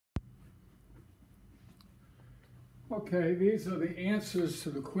Okay, these are the answers to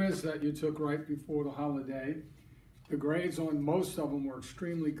the quiz that you took right before the holiday. The grades on most of them were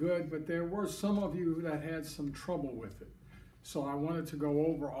extremely good, but there were some of you that had some trouble with it. So I wanted to go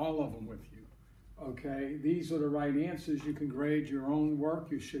over all of them with you. Okay, these are the right answers. You can grade your own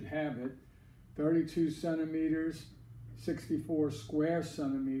work. You should have it. 32 centimeters, 64 square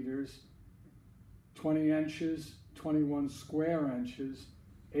centimeters, 20 inches, 21 square inches,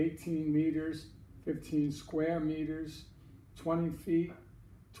 18 meters, 15 square meters, 20 feet,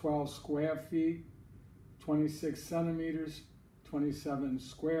 12 square feet, 26 centimeters, 27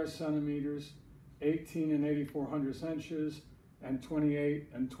 square centimeters, 18 and 84 inches, and 28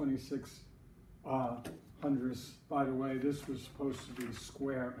 and 26 hundredths. By the way, this was supposed to be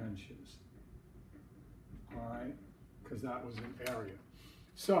square inches. All right, because that was an area.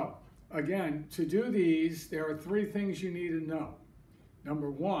 So again, to do these, there are three things you need to know.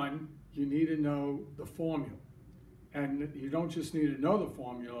 Number one, you need to know the formula. And you don't just need to know the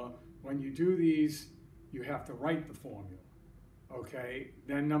formula. When you do these, you have to write the formula. Okay?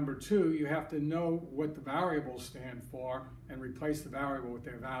 Then number two, you have to know what the variables stand for and replace the variable with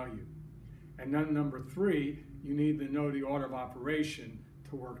their value. And then number three, you need to know the order of operation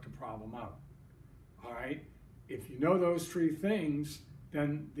to work the problem out. All right? If you know those three things,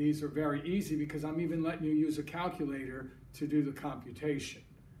 then these are very easy because I'm even letting you use a calculator to do the computation.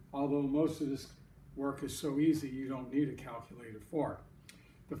 Although most of this work is so easy, you don't need a calculator for it.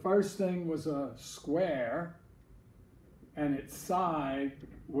 The first thing was a square, and its side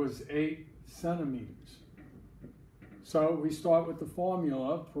was 8 centimeters. So we start with the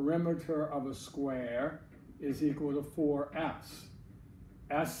formula. Perimeter of a square is equal to 4s.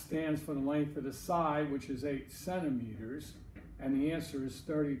 S stands for the length of the side, which is 8 centimeters, and the answer is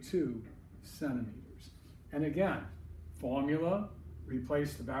 32 centimeters. And again, formula,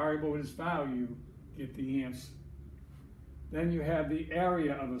 replace the variable with its value, get the answer. Then you have the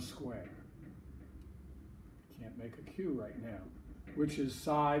area of a square. Can't make a Q right now, which is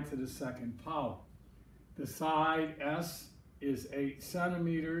side to the second power. The side, S, is 8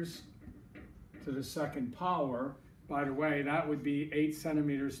 centimeters to the second power. By the way, that would be 8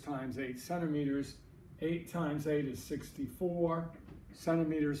 centimeters times 8 centimeters. 8 times 8 is 64.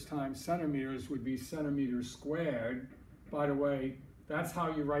 Centimeters times centimeters would be centimeters squared. By the way, that's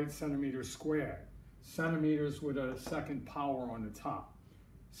how you write centimeters squared. Centimeters with a second power on the top.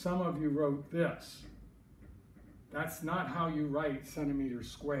 Some of you wrote this. That's not how you write centimeters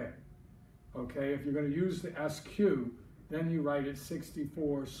squared. Okay, if you're going to use the SQ, then you write it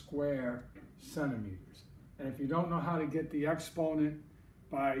 64 square centimeters. And if you don't know how to get the exponent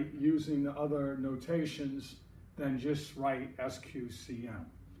by using the other notations, then just write SQCM.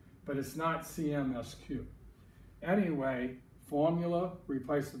 But it's not CMSQ. Anyway, formula,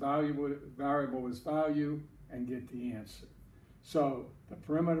 replace the variable with value, and get the answer. So the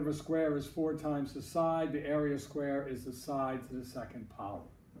perimeter of a square is 4 times the side. The area square is the side to the second power.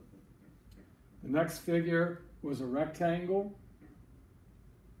 The next figure was a rectangle.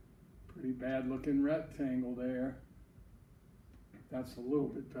 Pretty bad looking rectangle there. That's a little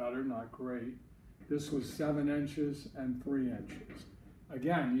bit better, not great. This was 7 inches and 3 inches.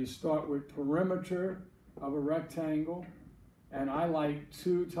 Again, you start with perimeter of a rectangle, and I like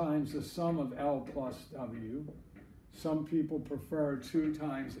 2 times the sum of L plus W. Some people prefer 2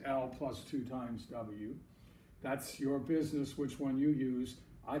 times L plus 2 times W. That's your business which one you use.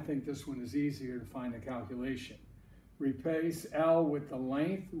 I think this one is easier to find the calculation. Replace L with the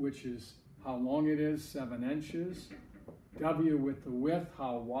length, which is how long it is, 7 inches. W with the width,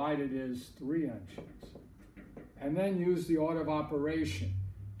 how wide it is, 3 inches. And then use the order of operation.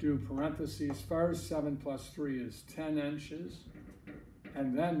 Do parentheses first, 7 plus 3 is 10 inches.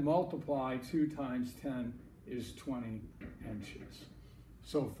 And then multiply 2 times 10 is 20 inches.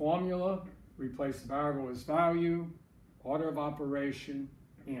 So formula, replace the variable as value, order of operation,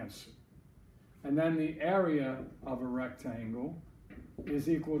 answer. And then the area of a rectangle is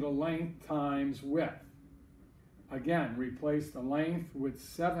equal to length times width. Again, replace the length with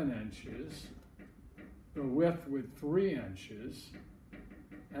 7 inches, the width with 3 inches,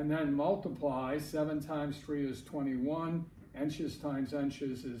 and then multiply. 7 times 3 is 21. Inches times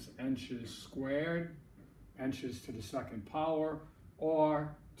inches is inches squared, inches to the second power,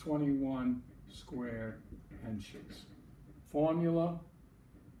 or 21 square inches. Formula,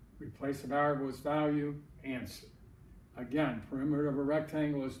 replace the variable as value, answer. Again, perimeter of a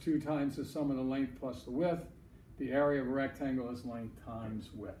rectangle is 2 times the sum of the length plus the width. The area of a rectangle is length times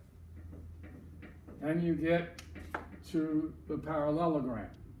width. Then you get to the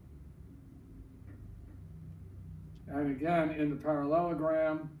parallelogram. And again, in the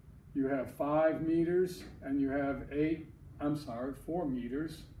parallelogram, you have 5 meters, and you have 4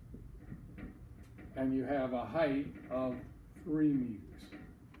 meters, and you have a height of 3 meters.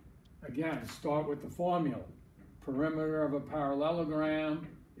 Again, start with the formula. Perimeter of a parallelogram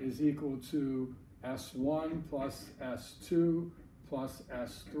is equal to S1 plus S2 plus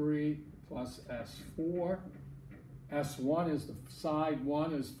S3 plus S4. S1 is the side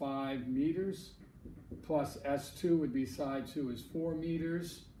 1 is 5 meters, plus S2 would be side 2 is 4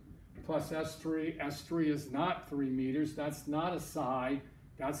 meters, plus S3. S3 is not 3 meters, that's not a side,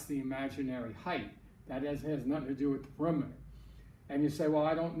 that's the imaginary height. That has nothing to do with the perimeter. And you say, well,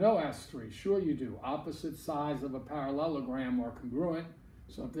 I don't know S3. Sure you do. Opposite sides of a parallelogram are congruent.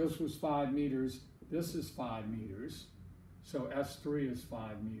 So if this was 5 meters, this is 5 meters. So S3 is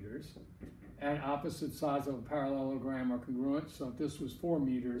 5 meters. And opposite sides of a parallelogram are congruent. So if this was 4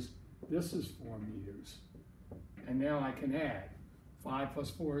 meters, this is 4 meters. And now I can add. 5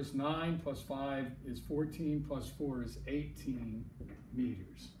 plus 4 is 9, plus 5 is 14, plus 4 is 18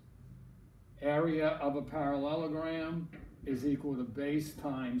 meters. Area of a parallelogram is equal to base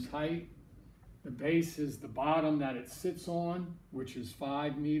times height. The base is the bottom that it sits on, which is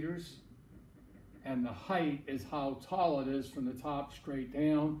 5 meters. And the height is how tall it is from the top straight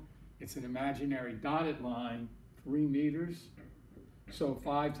down. It's an imaginary dotted line, 3 meters. So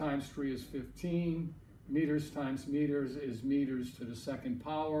 5 times 3 is 15. Meters times meters is meters to the second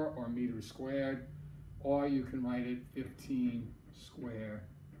power, or meters squared. Or you can write it 15 square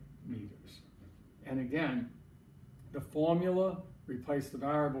meters. And again, the formula, replace the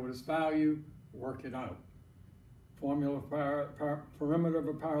variable with its value, work it out. Formula perimeter of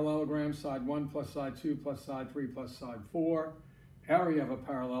a parallelogram, side 1 plus side 2 plus side 3 plus side 4. Area of a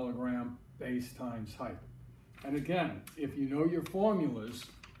parallelogram, base times height. And again, if you know your formulas,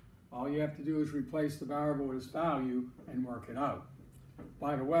 all you have to do is replace the variable with its value and work it out.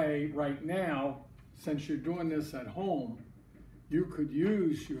 By the way, right now, since you're doing this at home, you could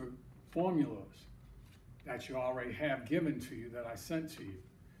use your formulas that you already have given to you, that I sent to you.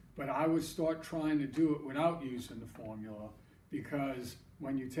 But I would start trying to do it without using the formula, because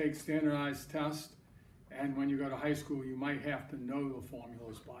when you take standardized tests and when you go to high school, you might have to know the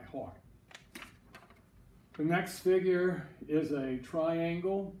formulas by heart. The next figure is a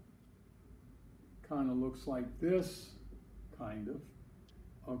triangle. Kind of looks like this, kind of.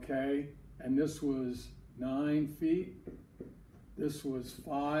 Okay, and this was 9 feet, this was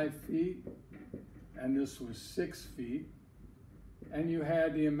 5 feet, and this was 6 feet. And you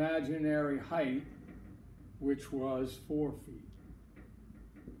had the imaginary height, which was 4 feet.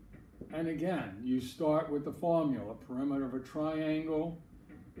 And again, you start with the formula. Perimeter of a triangle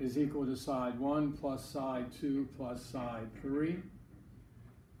is equal to side 1 plus side 2 plus side 3.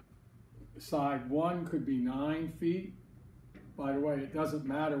 Side 1 could be 9 feet. By the way, it doesn't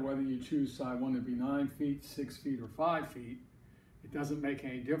matter whether you choose side 1 to be 9 feet, 6 feet, or 5 feet. It doesn't make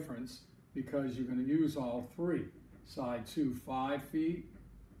any difference, because you're going to use all three. Side 2, 5 feet,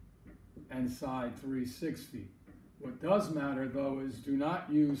 and side 3, 6 feet. What does matter, though, is do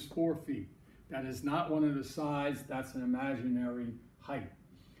not use 4 feet. That is not one of the sides, that's an imaginary height.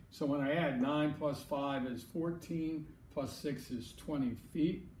 So when I add 9 plus 5 is 14, plus 6 is 20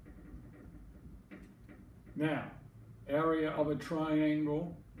 feet. Now, area of a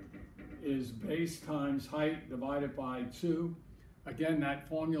triangle is base times height divided by 2. Again, that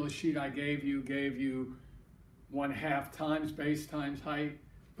formula sheet I gave you 1/2 times base times height,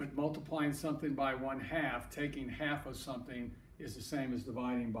 but multiplying something by 1/2, taking half of something, is the same as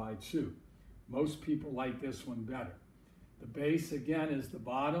dividing by 2. Most people like this one better. The base, again, is the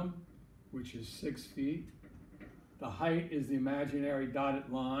bottom, which is 6 feet. The height is the imaginary dotted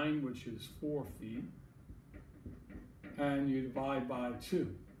line, which is 4 feet. And you divide by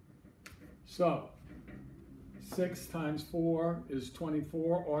 2. So 6 times 4 is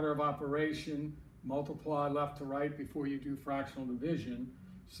 24. Order of operation, multiply left to right before you do fractional division.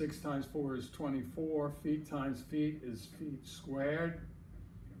 6 times 4 is 24. Feet times feet is feet squared.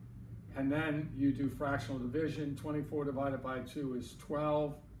 And then you do fractional division. 24 divided by 2 is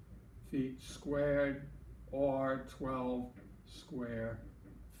 12 feet squared, or 12 square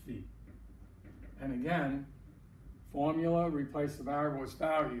feet. And again, formula, replace the variable with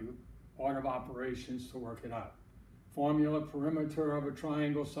value, order of operations to work it out. Formula, perimeter of a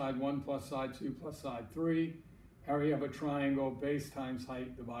triangle, side 1 plus side 2 plus side 3. Area of a triangle, base times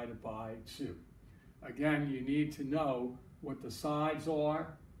height divided by 2. Again, you need to know what the sides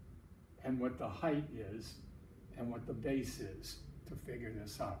are and what the height is and what the base is to figure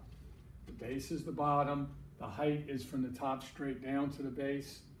this out. The base is the bottom, the height is from the top straight down to the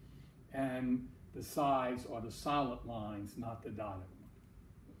base, and the sides are the solid lines, not the dotted ones.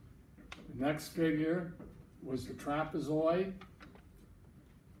 Next figure was the trapezoid.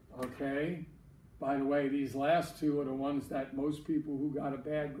 Okay. By the way, these last two are the ones that most people who got a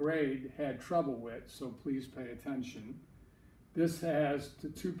bad grade had trouble with, so please pay attention. This has the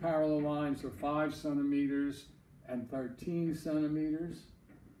two parallel lines of 5 centimeters and 13 centimeters.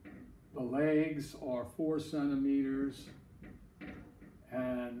 The legs are 4 centimeters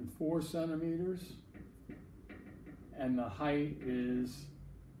and 4 centimeters. And the height is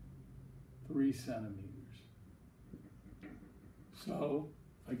 3 centimeters. So,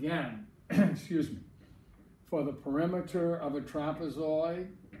 again, excuse me, for the perimeter of a trapezoid,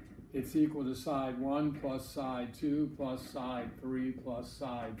 it's equal to side 1 plus side 2 plus side 3 plus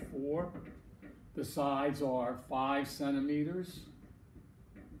side 4. The sides are 5 centimeters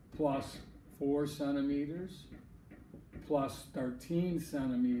plus 4 centimeters plus 13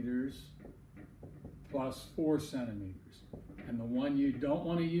 centimeters plus 4 centimeters. And the one you don't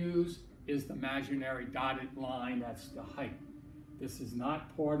want to use is the imaginary dotted line, that's the height. This is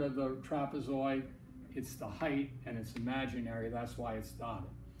not part of the trapezoid, it's the height and it's imaginary, that's why it's dotted.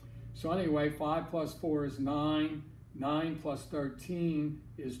 So anyway, 5 plus 4 is 9, 9 plus 13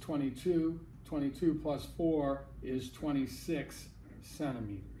 is 22, 22 plus 4 is 26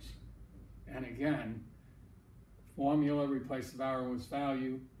 centimeters. And again, formula, replace the variable's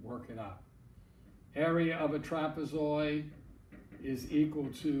value, work it out. Area of a trapezoid is equal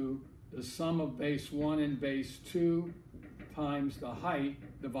to the sum of base 1 and base 2 times the height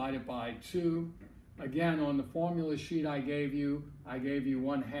divided by 2. Again, on the formula sheet I gave you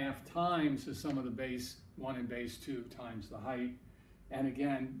 1/2 times the sum of the base 1 and base 2 times the height. And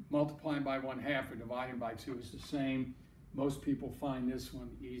again, multiplying by 1/2 or dividing by 2 is the same. Most people find this one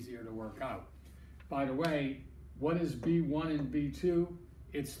easier to work out. By the way, what is B1 and B2?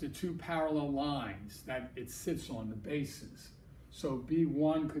 It's the two parallel lines that it sits on, the bases. So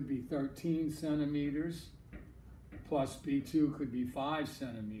B1 could be 13 centimeters plus B2 could be 5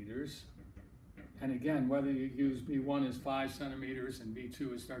 centimeters. And again, whether you use B1 as 5 centimeters and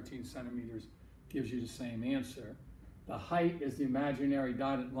B2 as 13 centimeters gives you the same answer. The height is the imaginary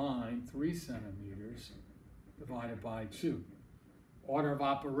dotted line, 3 centimeters divided by 2. Order of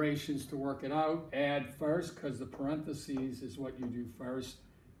operations to work it out, add first because the parentheses is what you do first.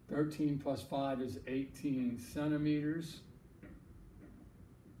 13 plus 5 is 18 centimeters.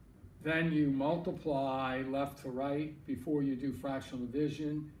 Then you multiply left to right before you do fractional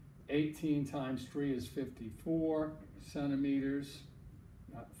division. 18 times 3 is 54 centimeters,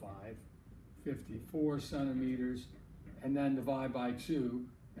 not 5, 54 centimeters, and then divide by 2,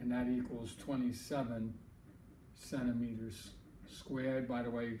 and that equals 27 centimeters squared. By the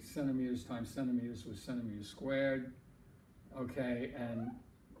way, centimeters times centimeters was centimeters squared. Okay, and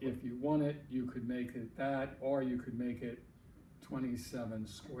if you want it, you could make it that, or you could make it 27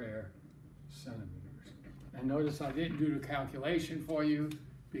 square centimeters. And notice I didn't do the calculation for you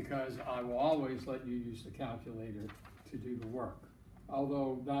because I will always let you use the calculator to do the work.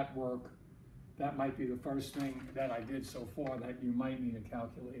 Although that might be the first thing that I did so far that you might need a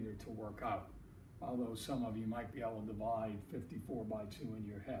calculator to work out. Although some of you might be able to divide 54 by 2 in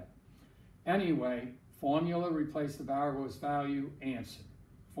your head. Anyway, formula, replace the variable as value, answer.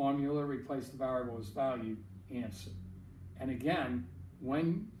 Formula, replace the variable as value, answer. And again,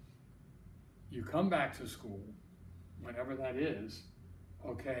 when you come back to school, whenever that is,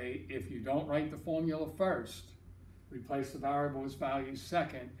 okay, if you don't write the formula first, replace the variable as value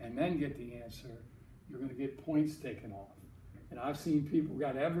second, and then get the answer, you're going to get points taken off. And I've seen people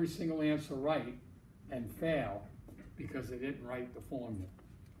got every single answer right and fail because they didn't write the formula.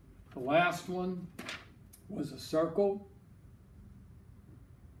 The last one was a circle,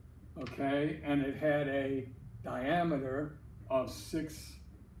 okay, and it had a diameter of 6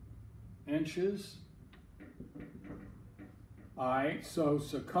 inches. All right, so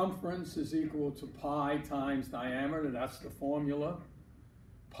circumference is equal to pi times diameter, that's the formula.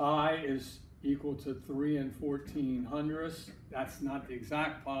 Pi is equal to 3 14/100. That's not the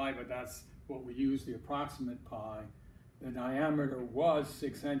exact pi, but that's what we use, the approximate pi. The diameter was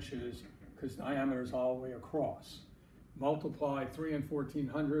 6 inches because diameter is all the way across. Multiply 3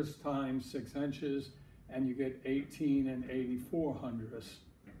 14/100 times 6 inches, and you get 18 84/100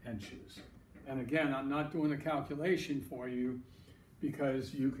 inches. And again, I'm not doing a calculation for you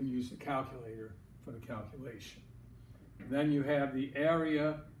because you can use the calculator for the calculation. Then you have the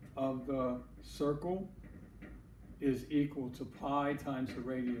area of the circle is equal to pi times the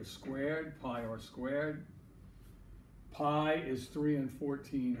radius squared, pi r squared. Pi is 3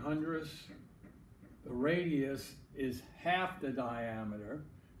 14/100. The radius is half the diameter.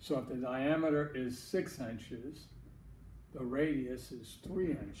 So if the diameter is 6 inches, the radius is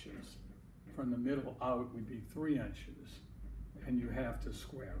 3 inches. from the middle out would be 3 inches, and you have to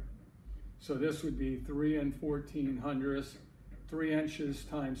square it. So this would be 3 14/100. 3 inches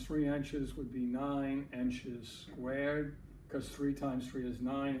times 3 inches would be 9 inches squared, because 3 times 3 is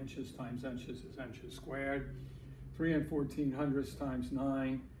 9, inches times inches is inches squared. 3 14/100 times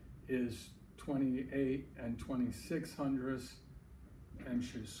 9 is 28 26/100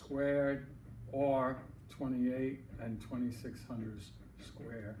 inches squared, or 28 26/100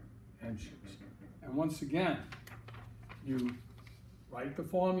 square inches. And once again, you write the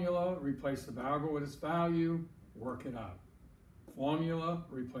formula, replace the variable with its value, work it out. Formula,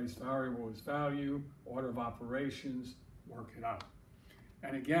 replace variable with its value, order of operations, work it out.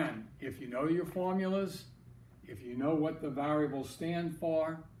 And again, if you know your formulas, if you know what the variables stand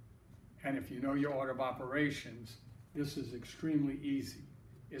for, and if you know your order of operations, this is extremely easy,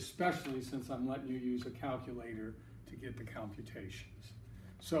 especially since I'm letting you use a calculator to get the computations.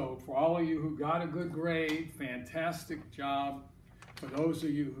 So for all of you who got a good grade, fantastic job. For those of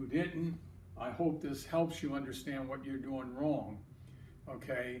you who didn't, I hope this helps you understand what you're doing wrong,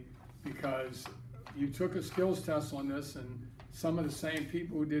 okay? Because you took a skills test on this, and some of the same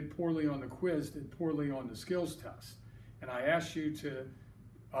people who did poorly on the quiz did poorly on the skills test. And I asked you to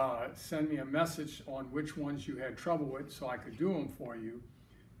send me a message on which ones you had trouble with so I could do them for you.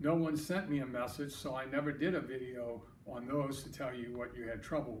 No one sent me a message, so I never did a video on those to tell you what you had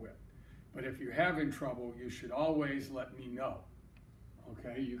trouble with. But if you're having trouble, you should always let me know.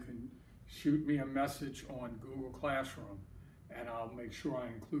 Okay, you can shoot me a message on Google Classroom, and I'll make sure I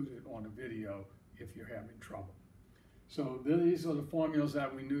include it on a video if you're having trouble. So these are the formulas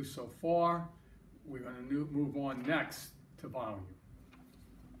that we knew so far. We're going to move on next to volume.